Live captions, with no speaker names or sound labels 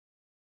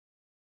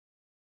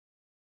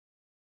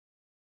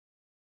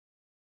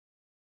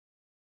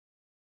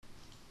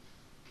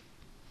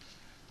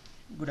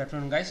Good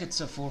afternoon, guys.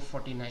 It's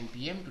 4:49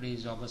 p.m. Today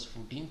is August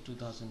 14th,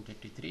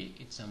 2023.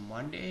 It's a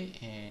Monday,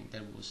 and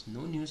there was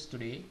no news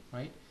today,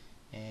 right?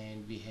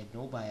 And we had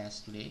no bias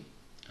today.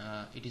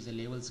 It is a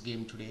levels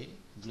game today.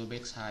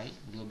 Globex high,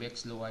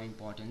 Globex low are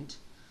important,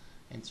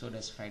 and so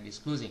does Friday's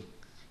closing.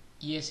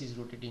 ES is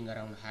rotating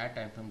around higher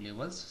time frame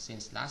levels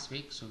since last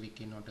week, so we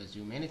cannot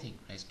assume anything.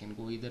 Price can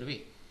go either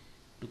way.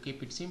 To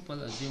keep it simple,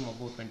 assume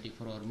above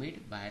 24-hour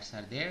mid, buyers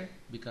are there,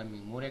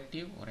 becoming more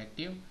active or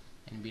active,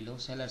 and below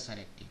sellers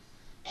are active.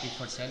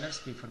 Preferred sellers,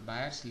 preferred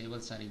buyers,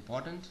 levels are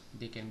important.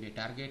 They can be a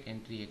target,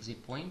 entry,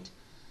 exit point.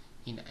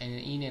 In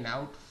and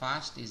out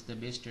fast is the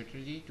best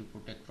strategy to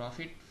protect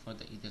profit for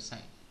the either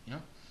side.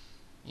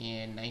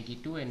 And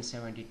 92 and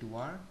 72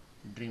 are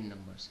dream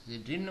numbers. The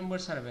dream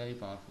numbers are very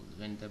powerful.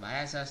 When the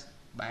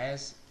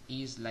bias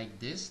is like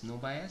this, no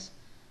bias,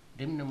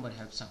 dream number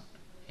helps out.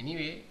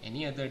 Anyway,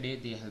 any other day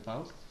they help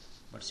out,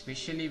 but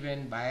especially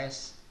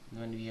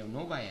when we have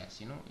no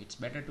bias, it's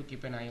better to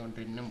keep an eye on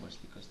dream numbers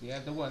because they are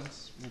the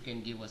ones who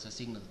can give us a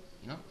signal.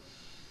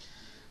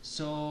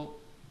 So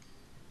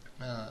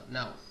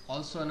now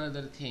also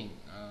another thing,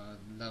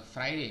 the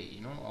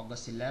Friday,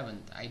 August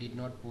 11th, I did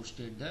not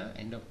posted the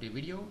end of the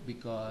video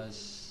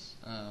because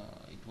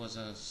it was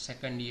a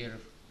second year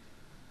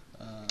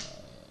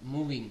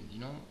moving,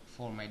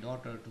 for my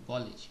daughter to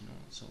college,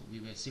 so we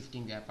were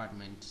shifting the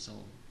apartment. So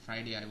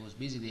Friday I was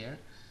busy there,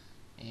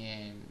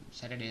 and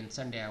Saturday and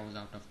Sunday I was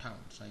out of town,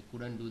 so I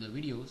couldn't do the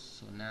videos.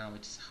 So now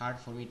it's hard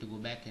for me to go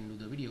back and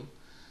do the video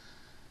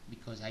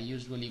because I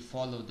usually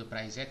follow the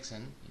price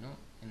action,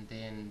 and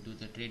then do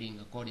the trading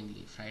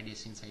accordingly. Friday,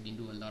 since I didn't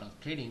do a lot of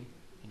trading,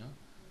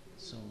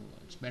 so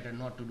it's better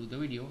not to do the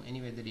video.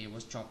 Anyway, the day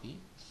was choppy,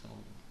 so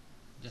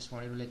just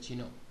wanted to let you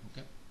know.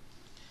 Okay,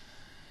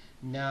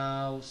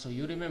 now so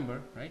you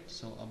remember, right?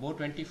 So above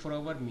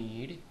 24-hour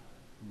mid,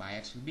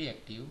 buyers will be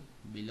active,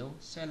 below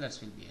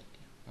sellers will be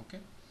active. Okay,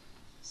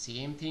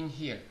 same thing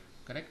here,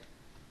 correct?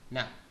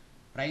 Now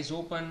price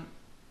open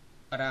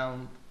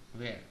around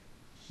where?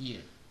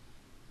 Here,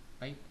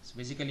 right? It's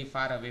basically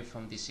far away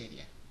from this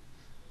area,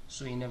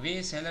 so in a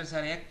way sellers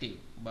are active,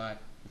 but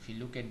if you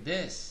look at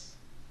this,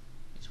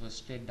 it was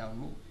straight down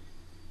move,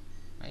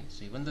 right?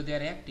 So even though they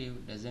are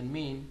active, doesn't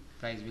mean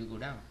price will go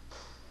down,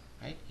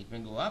 right? It may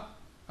go up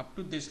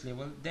to this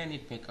level, then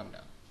it may come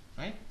down,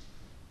 right?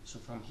 So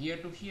from here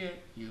to here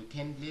you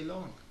can play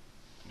long,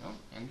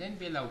 and then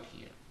bail out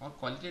here or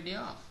call it a day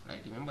off,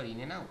 right? Remember, in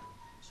and out.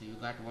 So you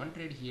got one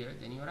trade here,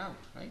 then you're out,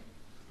 right?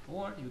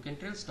 Or you can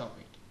trail stop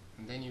it,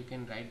 and then you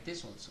can write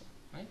this also,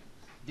 right?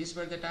 These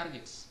were the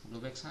targets,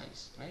 Globex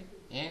highs, right?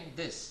 And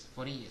this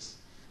for ES,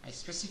 I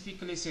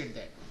specifically said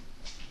that.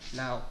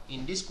 Now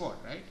in Discord,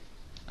 right,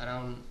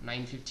 around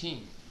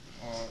 9:15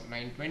 or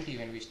 9:20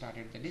 when we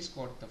started the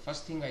Discord, the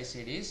first thing I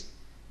said is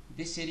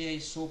this area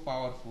is so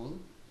powerful,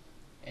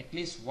 at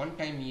least one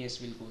time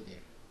ES will go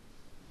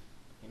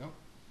there,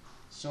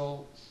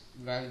 so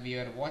while we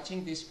are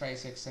watching this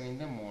price action in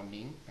the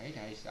morning, right,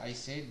 I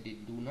said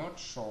do not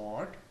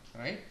short,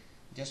 right?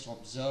 Just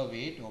observe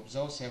it,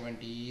 observe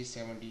 70,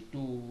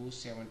 72,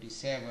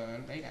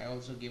 77, right? I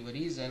also gave a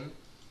reason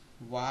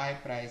why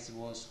price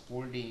was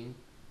holding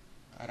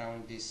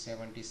around this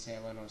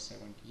 77 or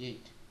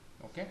 78.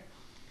 Okay,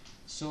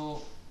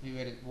 so we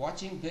were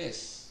watching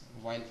this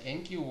while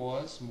NQ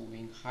was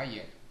moving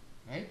higher,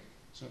 right?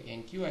 So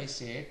NQ, I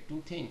said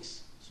two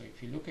things. So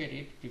if you look at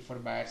it,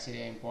 preferred buyers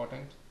area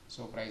important,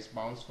 so price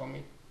bounce from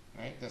it,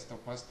 right? That's the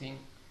first thing.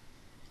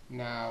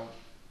 Now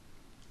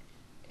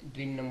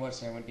dream number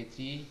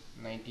 73,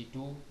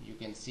 92, you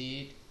can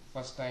see it.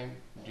 First time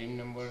dream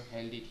number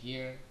held it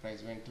here,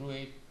 price went through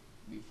it.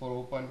 Before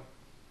open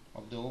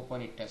of the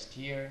open, it touched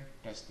here,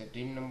 touched the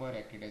dream number,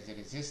 acted as a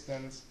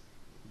resistance,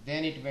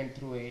 then it went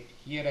through it.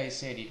 Here I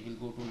said it will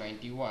go to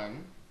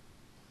 91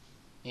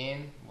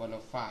 and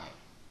 105,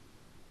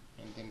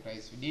 and then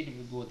price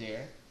will go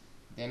there.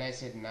 Then I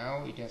said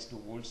now it has to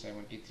hold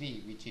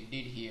 73, which it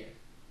did here,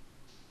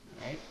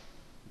 right?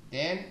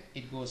 Then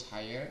it goes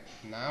higher.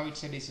 Now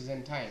it's a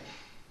decision time,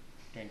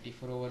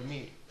 24-hour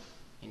mid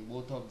in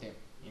both of them,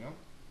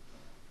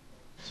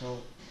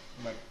 so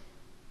but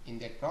in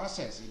that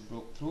process it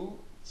broke through.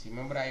 See,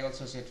 remember I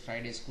also said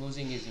Friday's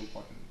closing is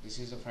important. This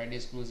is a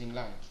Friday's closing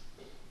line.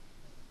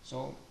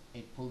 So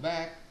it pulled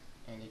back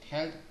and it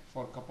held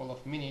for a couple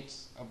of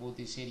minutes above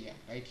this area,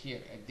 right here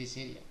at this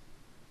area.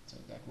 So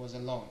that was a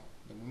long.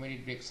 The moment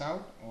it breaks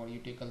out, or you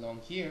take a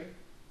long here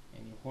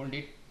and you hold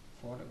it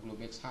for a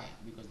Globex high,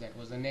 because that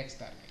was the next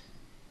target.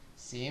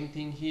 Same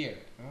thing here,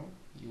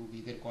 you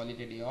either call it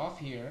a day off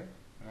here,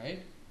 right,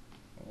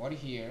 or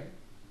here,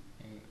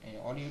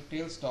 or you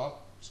tail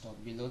stop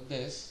below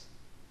this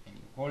and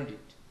you hold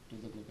it to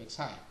the Globex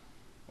high.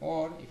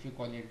 Or if you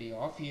call it a day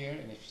off here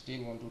and if you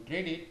still want to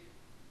trade it,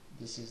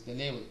 this is the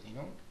level,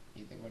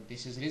 but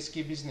this is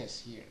risky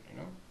business here,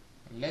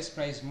 unless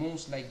price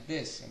moves like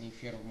this, and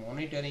if you are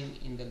monitoring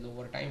in the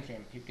lower time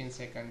frame,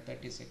 15-second,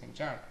 30-second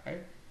chart,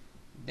 right,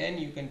 then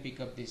you can pick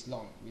up this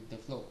long with the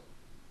flow.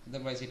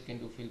 Otherwise it can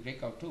do fill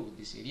breakout too.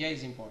 This area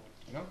is important,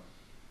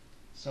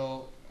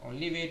 So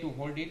only way to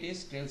hold it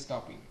is trail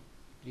stopping.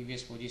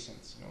 previous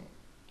positions.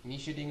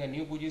 Initiating a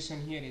new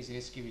position here is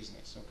risky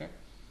business. Okay,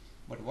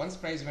 but once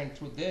price went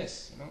through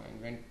this,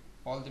 and went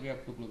all the way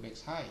up to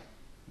Globex high,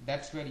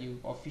 that's where you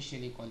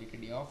officially call it a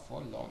day off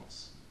for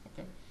longs.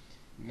 Okay,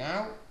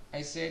 now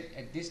I said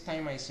at this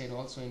time, I said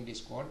also in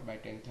Discord, by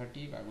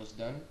 10:30 I was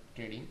done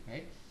trading,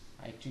 right?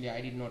 Actually I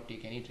did not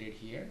take any trade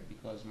here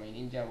because my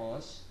Ninja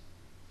was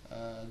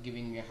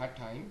giving me a hard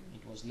time.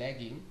 It was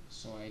lagging,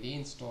 so I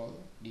reinstalled,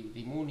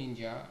 remove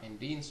Ninja and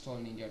reinstall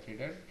Ninja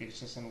Trader. Trade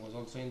session was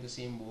also in the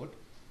same boat,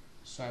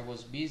 so I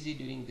was busy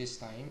during this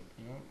time,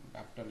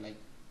 after like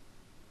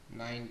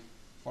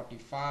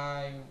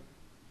 9:45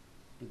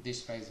 to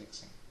this price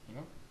action,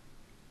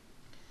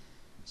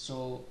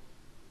 so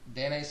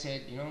then I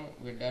said,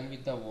 we're done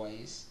with the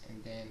voice,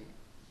 and then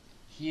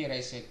here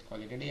I said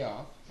call it a day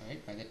off,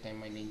 right? By that time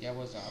my Ninja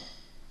was up,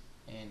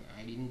 and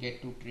I didn't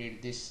get to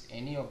trade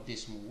any of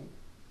this move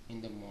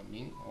in the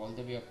morning all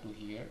the way up to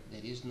here.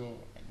 There is no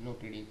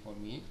trading for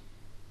me.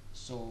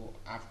 So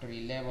after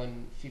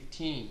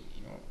 11:15,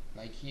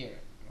 like here,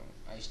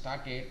 I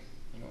started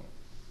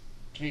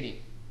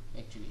trading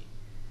actually,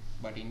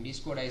 but in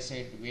Discord I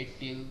said wait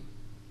till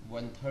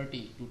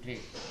 1:30 to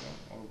trade,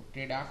 or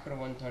trade after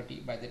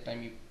 1:30. By the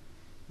time if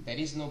there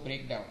is no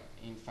breakdown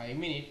in 5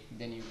 minutes,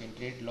 then you can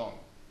trade long,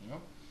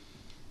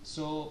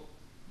 so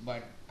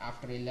but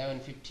after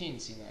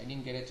 11:15, I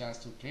didn't get a chance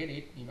to trade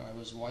it. I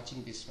was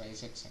watching this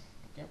price action.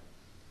 Okay,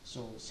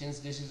 so since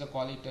this is a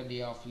call it a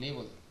day off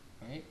level,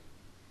 right,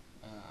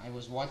 I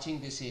was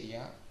watching this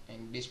area,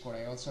 and Discord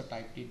I also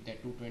typed it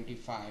that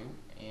 225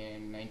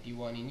 and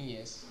 91 in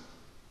ES,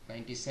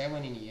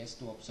 97 in ES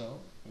to observe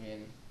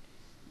when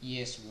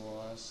ES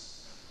was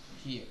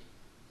here,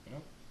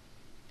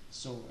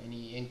 so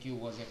any NQ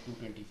was at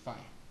 225,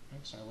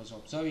 right? So I was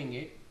observing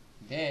it,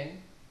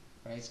 then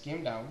price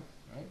came down,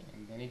 right,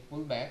 and then it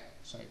pulled back,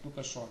 so I took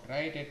a short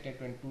right at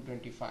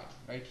 225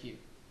 right here,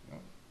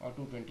 or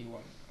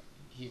 221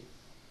 here.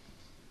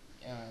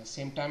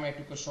 Same time I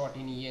took a short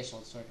in ES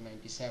also at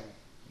 97,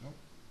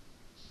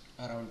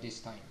 around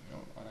this time,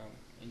 around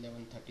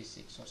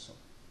 11:36 or so,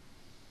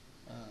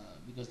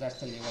 because that's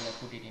the level I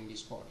put it in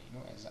Discord,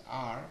 as a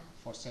R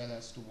for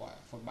sellers to watch,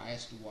 for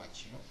buyers to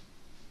watch,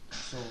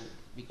 so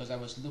because I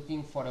was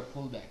looking for a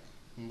pullback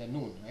in the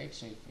noon, right?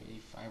 So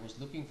if I was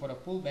looking for a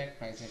pullback,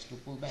 price has to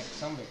pull back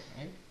somewhere,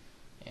 right?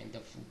 And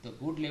the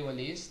good level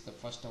is the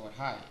first hour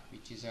high,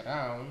 which is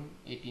around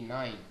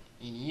 89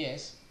 in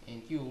ES,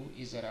 and Q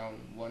is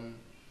around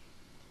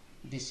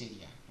this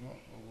area,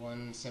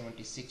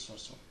 176 or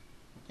so.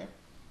 Okay,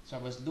 so I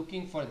was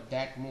looking for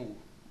that move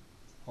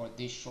for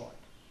this short.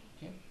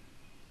 Okay,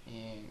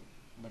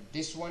 but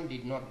this one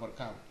did not work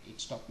out. It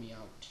stopped me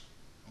out.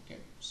 Okay,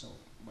 so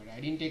but I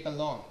didn't take a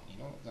long.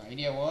 The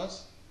idea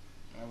was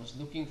I was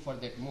looking for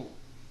that move,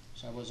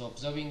 so I was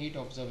observing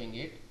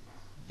it.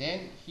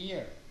 Then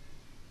here,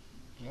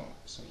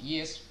 so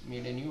ES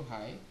made a new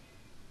high,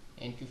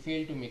 and Q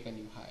failed to make a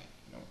new high.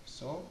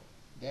 So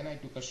then I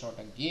took a short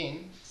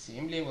again,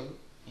 same level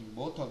in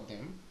both of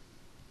them,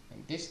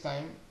 and this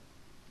time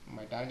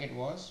my target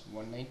was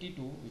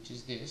 192, which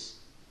is this,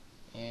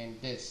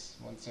 and this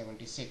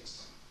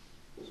 176.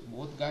 So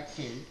both got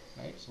filled,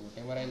 right? So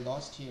whatever I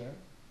lost here,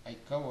 I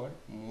covered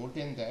more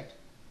than that,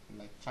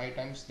 like 5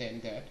 times than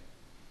that.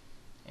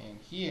 And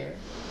here,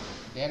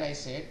 then I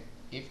said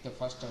if the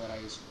first hour I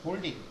is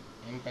holding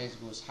and price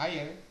goes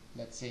higher,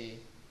 let's say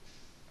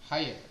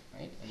higher,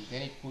 right, and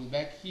then it pulled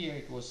back here,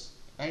 it was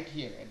right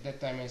here. At that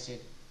time I said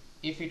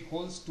if it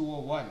holds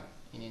 201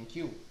 in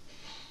NQ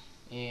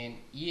and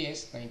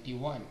ES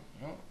 91,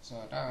 so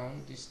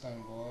around this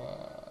time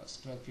was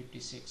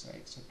 1256,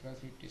 right? So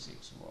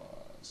 1256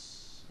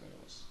 was, where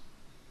was,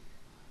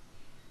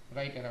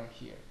 right around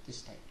here.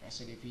 This time I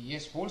said if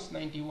ES holds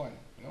 91,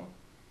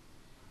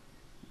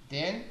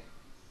 then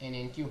an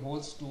NQ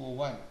holds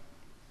 201,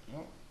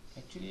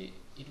 actually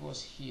it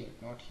was here,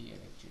 not here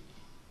actually.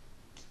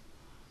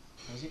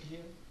 Was it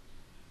here?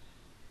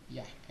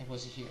 Yeah, it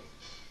was here.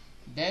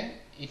 Then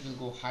it will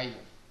go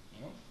higher,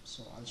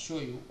 so I'll show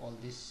you all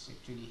this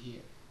actually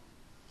here.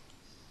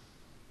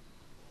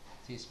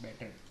 This is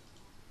better.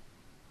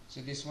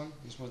 So this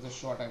was the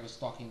short I was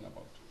talking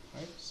about,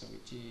 right? So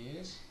which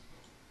is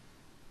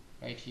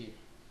right here,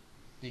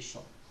 this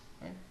short,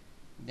 right?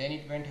 Then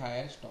it went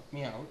higher, stopped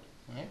me out,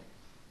 right?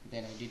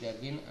 Then I did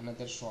again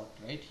another short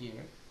right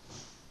here,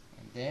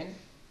 and then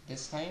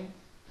this time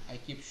I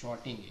keep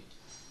shorting it.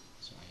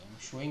 So I am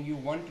showing you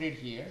one trade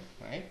here,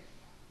 right?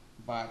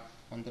 But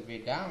on the way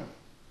down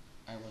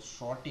I was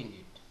shorting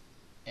it.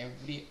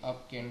 Every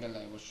up candle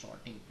I was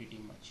shorting pretty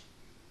much.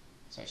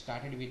 So I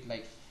started with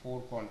like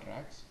 4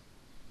 contracts,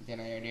 then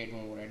I added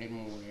more, added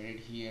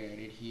here,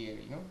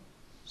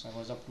 so I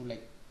was up to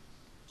like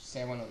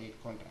 7 or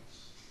 8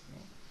 contracts,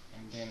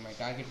 and then my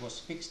target was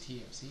fixed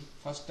here. See,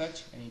 first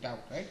touch and it out,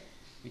 right?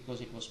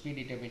 Because it was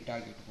predetermined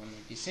target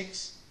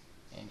 196,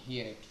 and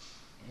here at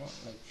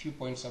like few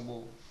points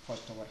above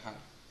first hour high,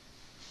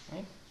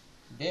 right?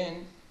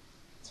 Then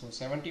so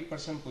 70%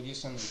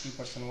 position,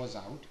 80% was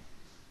out,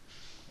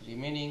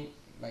 remaining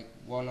like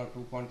 1 or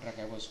 2 contract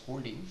I was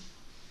holding,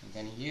 And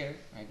then here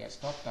I got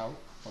stopped out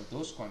for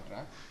those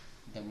contracts.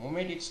 The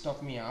moment it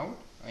stopped me out,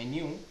 I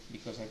knew,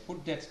 because I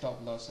put that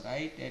stop loss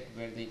right at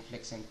where the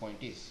inflection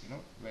point is,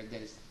 where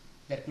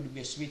there could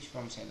be a switch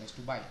from sellers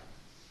to buy.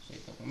 So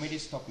if the moment it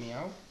stopped me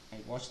out, I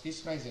watched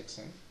this price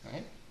action,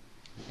 right?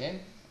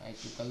 Then I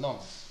took a long.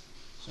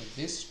 So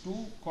these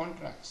two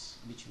contracts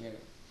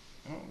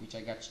which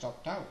I got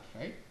stopped out,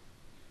 right?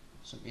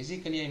 So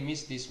basically I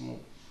missed this move.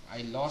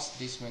 I lost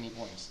this many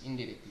points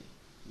indirectly,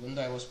 even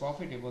though I was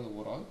profitable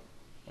overall,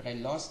 but I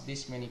lost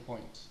this many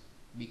points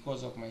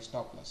because of my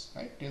stop loss,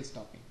 right, till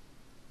stopping.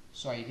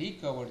 So I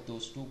recovered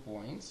those 2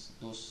 points,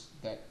 those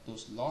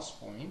loss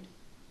point,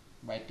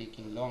 by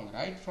taking long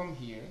right from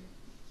here,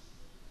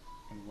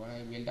 and when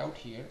I went out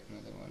here,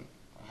 another one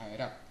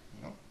higher up,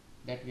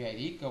 that way I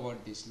recovered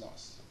this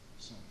loss.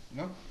 So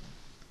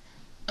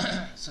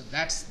so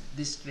that's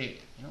this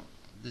trade,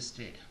 this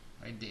trade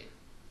right there,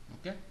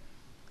 okay.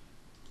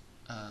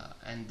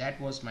 And that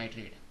was my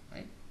trade,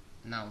 right?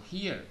 Now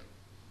here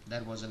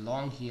there was a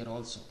long here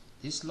also.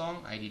 This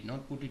long I did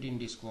not put it in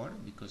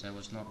Discord because I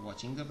was not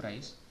watching the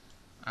price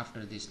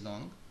after this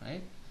long,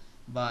 right?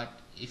 But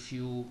if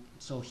you,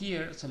 so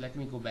let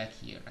me go back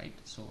here, right?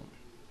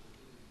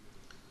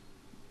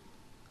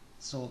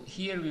 So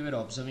here we were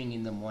observing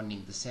in the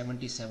morning the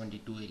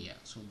 70-72 area.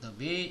 So the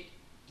way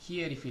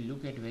here, if you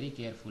look at very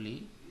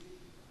carefully,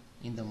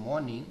 in the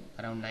morning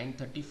around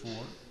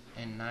 9:34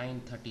 and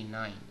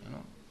 9:39,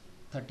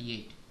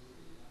 38,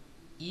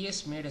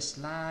 ES made a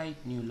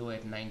slight new low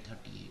at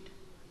 9:38,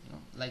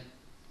 like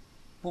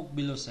poke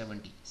below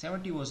 70.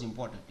 70 was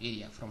important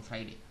area from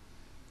Friday.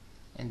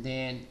 And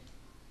then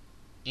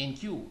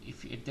NQ,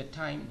 if at that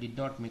time did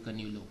not make a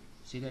new low,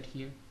 see that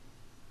here,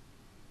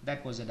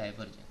 that was a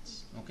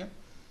divergence, okay.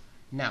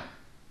 Now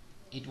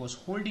it was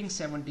holding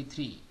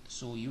 73,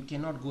 so you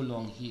cannot go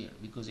long here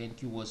because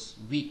NQ was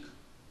weak,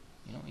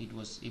 it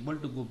was able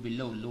to go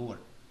below lower,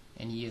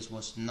 and ES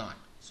was not.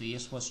 So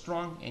ES was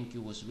strong,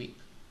 NQ was weak.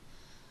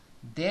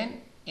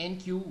 Then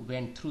NQ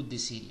went through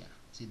this area.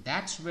 See,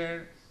 that's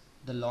where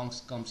the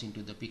longs comes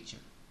into the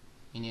picture,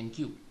 in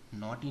NQ,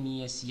 not in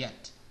ES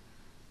yet.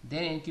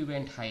 Then NQ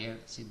went higher.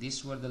 See,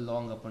 these were the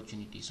long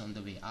opportunities on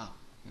the way up,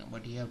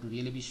 but you have to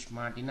really be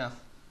smart enough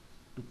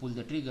to pull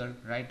the trigger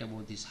right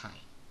above this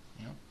high,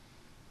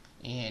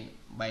 and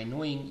by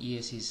knowing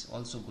ES is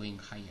also going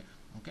higher,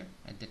 okay,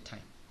 at that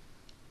time.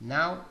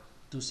 Now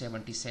to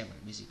 77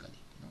 basically,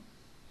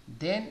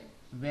 then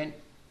when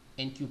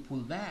NQ pull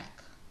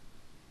back,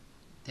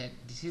 that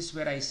this is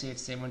where I said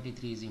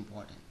 73 is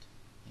important,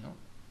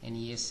 and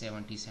ES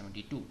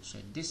 70-72. So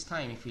at this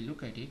time, if you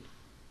look at it,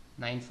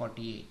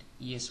 9:48,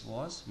 ES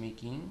was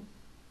making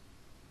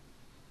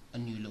a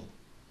new low,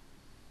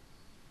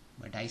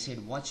 but I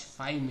said watch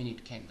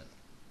 5-minute candle,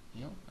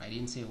 I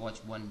didn't say watch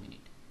 1 minute.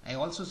 I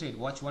also said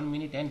watch 1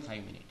 minute and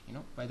 5 minute,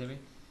 by the way.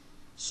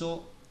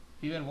 So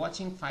we were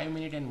watching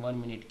 5-minute and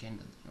 1-minute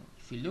candle.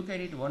 If you look at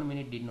it, 1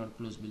 minute did not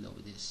close below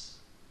this,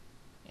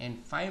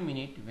 and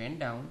 5-minute went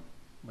down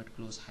but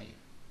closed higher,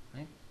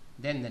 right?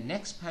 Then the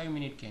next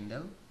 5-minute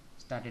candle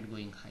started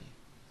going higher.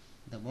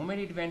 The moment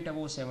it went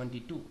above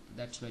 72,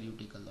 that's where you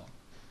take a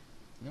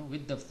long,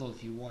 with the flow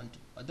if you want to.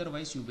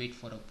 Otherwise you wait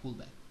for a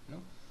pullback,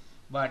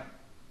 but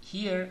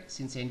here,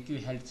 since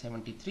NQ held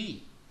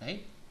 73,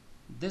 right,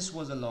 this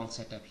was a long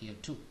setup here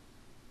too.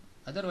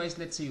 Otherwise,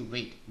 let's say you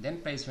wait,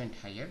 then price went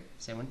higher,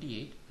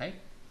 78, right,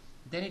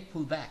 then it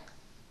pulled back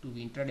to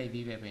intraday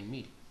VWAP and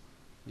mid,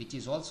 which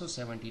is also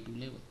 72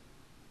 level,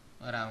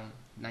 around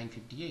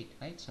 958,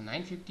 right? So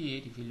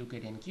 958, if you look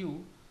at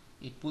NQ,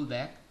 it pulled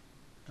back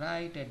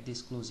right at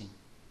this closing.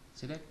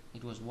 See that?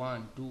 It was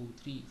 1, 2,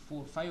 3,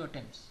 4, 5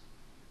 attempts.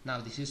 Now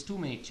this is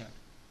 2-minute chart.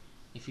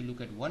 If you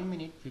look at 1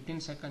 minute, 15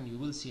 seconds, you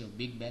will see a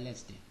big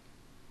balance there,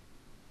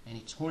 and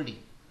it's holding,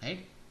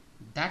 right?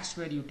 That's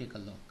where you take a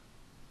long,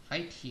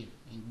 right here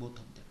in both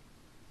of them.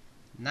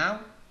 Now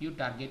you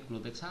target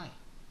Globex high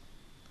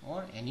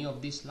or any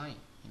of this line,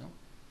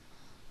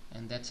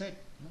 and that's it.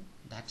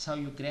 That's how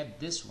you grab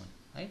this one,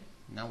 right?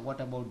 Now what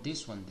about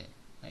this one then,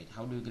 right?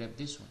 How do you grab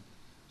this one?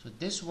 So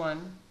this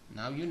one,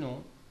 now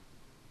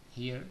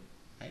here,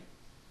 right,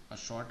 a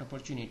short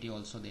opportunity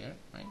also there,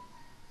 right?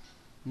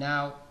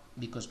 Now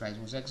because price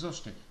was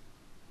exhausted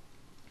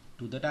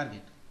to the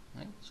target,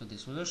 right? So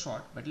this was a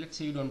short, but let's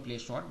say you don't play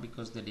short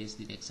because the day's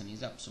direction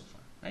is up so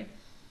far, right?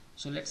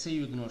 So let's say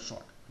you ignore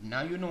short.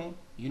 Now you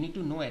need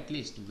to know at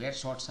least where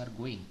shorts are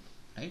going,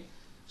 right?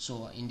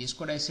 So in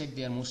Discord I said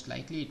they are most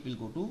likely it will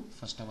go to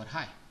first hour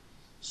high.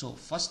 So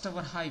first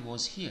hour high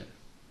was here,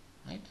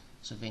 right?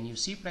 So when you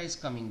see price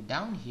coming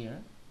down here,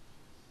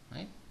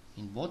 right,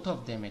 in both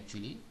of them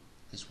actually,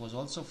 this was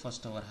also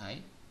first hour high,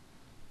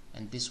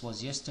 and this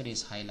was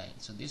yesterday's high line.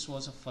 So this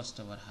was a first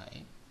hour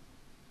high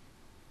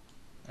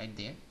right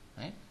there,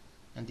 right,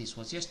 and this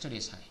was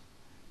yesterday's high.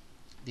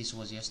 This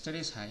was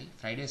yesterday's high,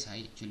 Friday's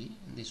high actually,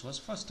 and this was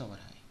first hour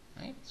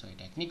high, right? So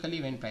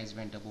technically when price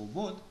went above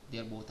both,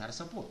 they both are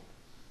support.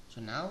 So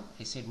now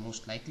I said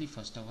most likely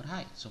first hour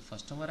high. So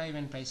first hour high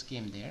when price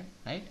came there,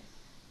 right?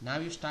 Now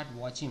you start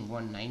watching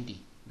 190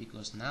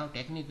 because now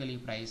technically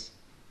price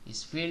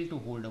is failed to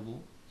hold above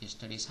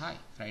yesterday's high,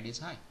 Friday's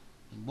high,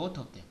 in both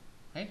of them,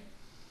 right?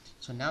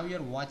 So now you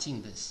are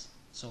watching this.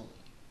 So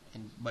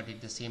but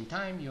at the same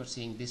time you are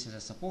saying this is a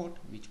support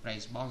which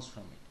price bounced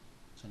from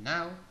it. So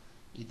now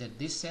either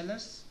this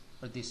sellers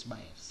or this buyer,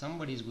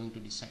 somebody is going to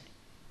decide.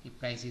 If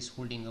price is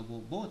holding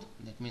above both,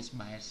 that means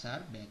buyers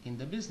are back in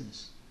the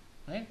business,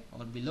 right?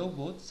 Or below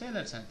both,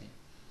 sellers are there.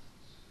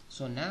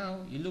 So now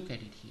you look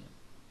at it here,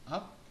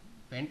 up,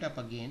 went up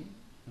again,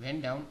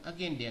 went down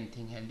again, damn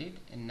thing held it,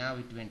 and now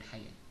it went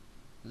higher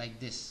like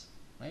this,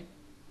 right?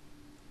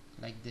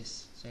 Like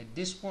this. So at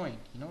this point,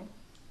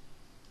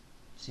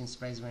 since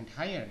price went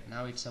higher,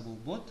 now it's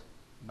above both,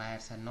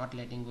 buyers are not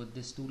letting go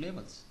these two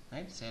levels,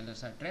 right?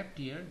 Sellers are trapped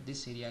here.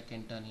 This area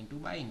can turn into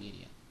buying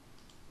area.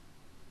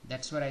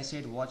 That's where I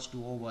said watch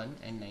 201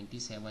 and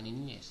 97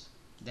 in ES.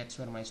 That's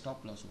where my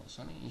stop loss was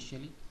on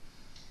initially.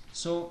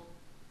 So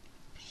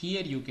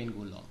here you can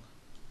go long,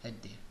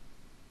 right there,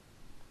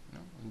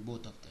 in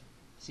both of them.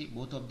 See,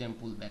 both of them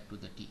pull back to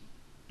the T,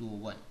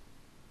 201,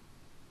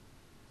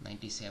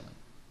 97.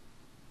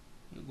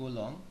 You go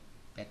long,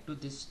 back to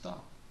this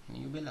stop, and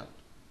you bail out.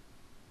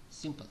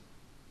 Simple.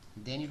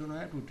 Then you don't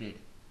have to trade,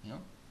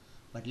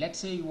 But let's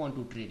say you want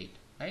to trade it,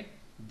 right?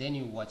 Then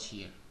you watch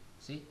here.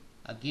 See,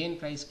 again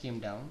price came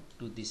down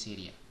to this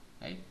area,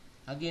 right?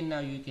 Again now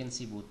you can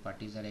see both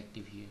parties are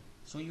active here.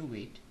 So you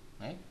wait,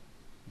 right?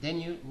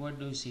 Then what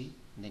do you see?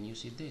 Then you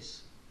see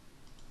this.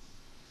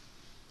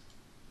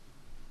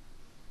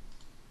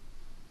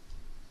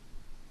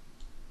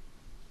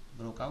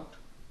 Broke out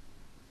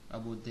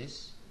about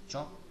this,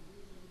 chop,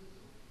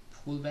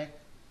 pull back,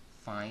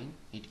 fine,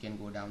 it can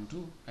go down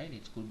too, right?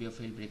 It could be a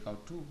failed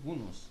breakout too, who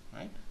knows,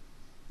 right?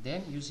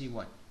 Then you see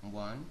what?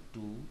 1,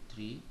 2,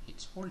 3,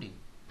 it's holding.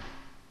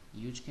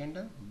 Huge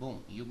candle,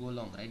 boom, you go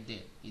long right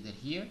there, either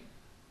here,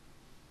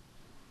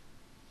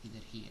 either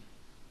here.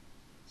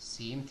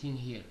 Same thing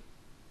here.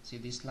 See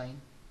this line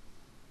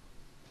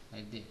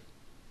right there,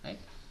 right?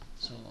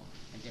 So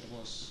there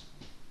was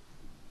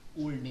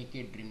old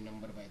naked dream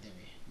number, by the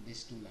way,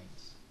 these two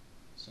lines.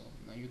 So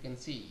now you can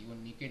see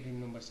even naked dream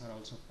numbers are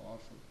also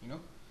powerful,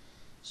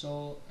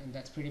 So, and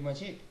that's pretty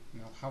much it.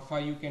 Now how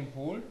far you can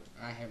hold,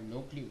 I have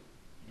no clue,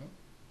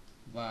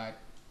 but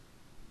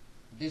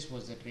this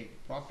was the trade.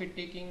 Profit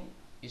taking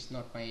is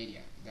not my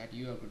area, that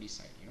you have to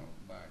decide,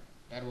 but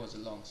that was a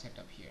long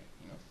setup here,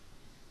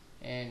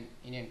 and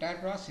in the entire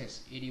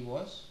process AD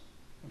was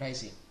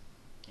rising,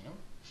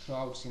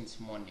 throughout since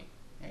morning,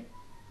 right?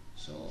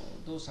 So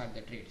those are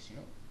the trades,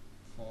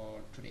 for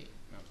today.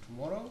 Now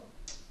tomorrow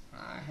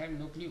I have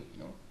no clue,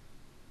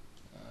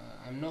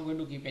 I'm not going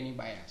to keep any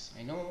bias.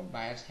 I know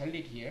buyers held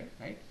it here,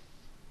 right?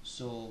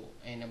 So,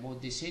 and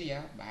about this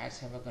area buyers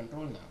have a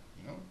control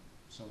now,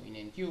 so in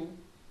NQ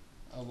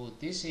about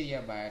this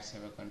area buyers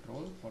have a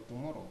control for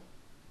tomorrow,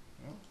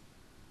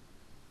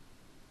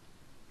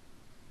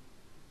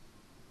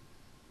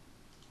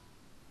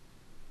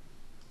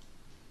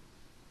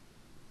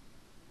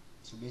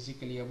 So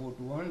basically about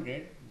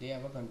 200 they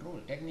have a control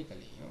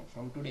technically,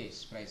 from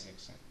today's price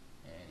action,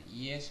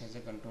 and ES has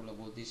a control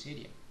about this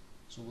area.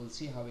 So we'll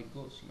see how it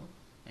goes,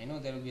 I know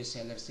there will be a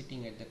seller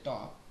sitting at the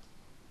top,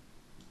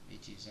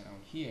 which is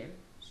around here,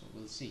 so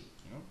we'll see,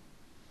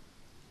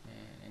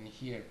 and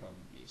here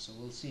probably. So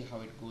we'll see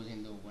how it goes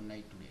in the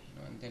overnight today,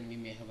 and then we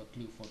may have a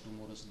clue for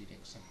tomorrow's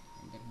direction.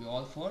 And that'll be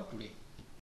all for today.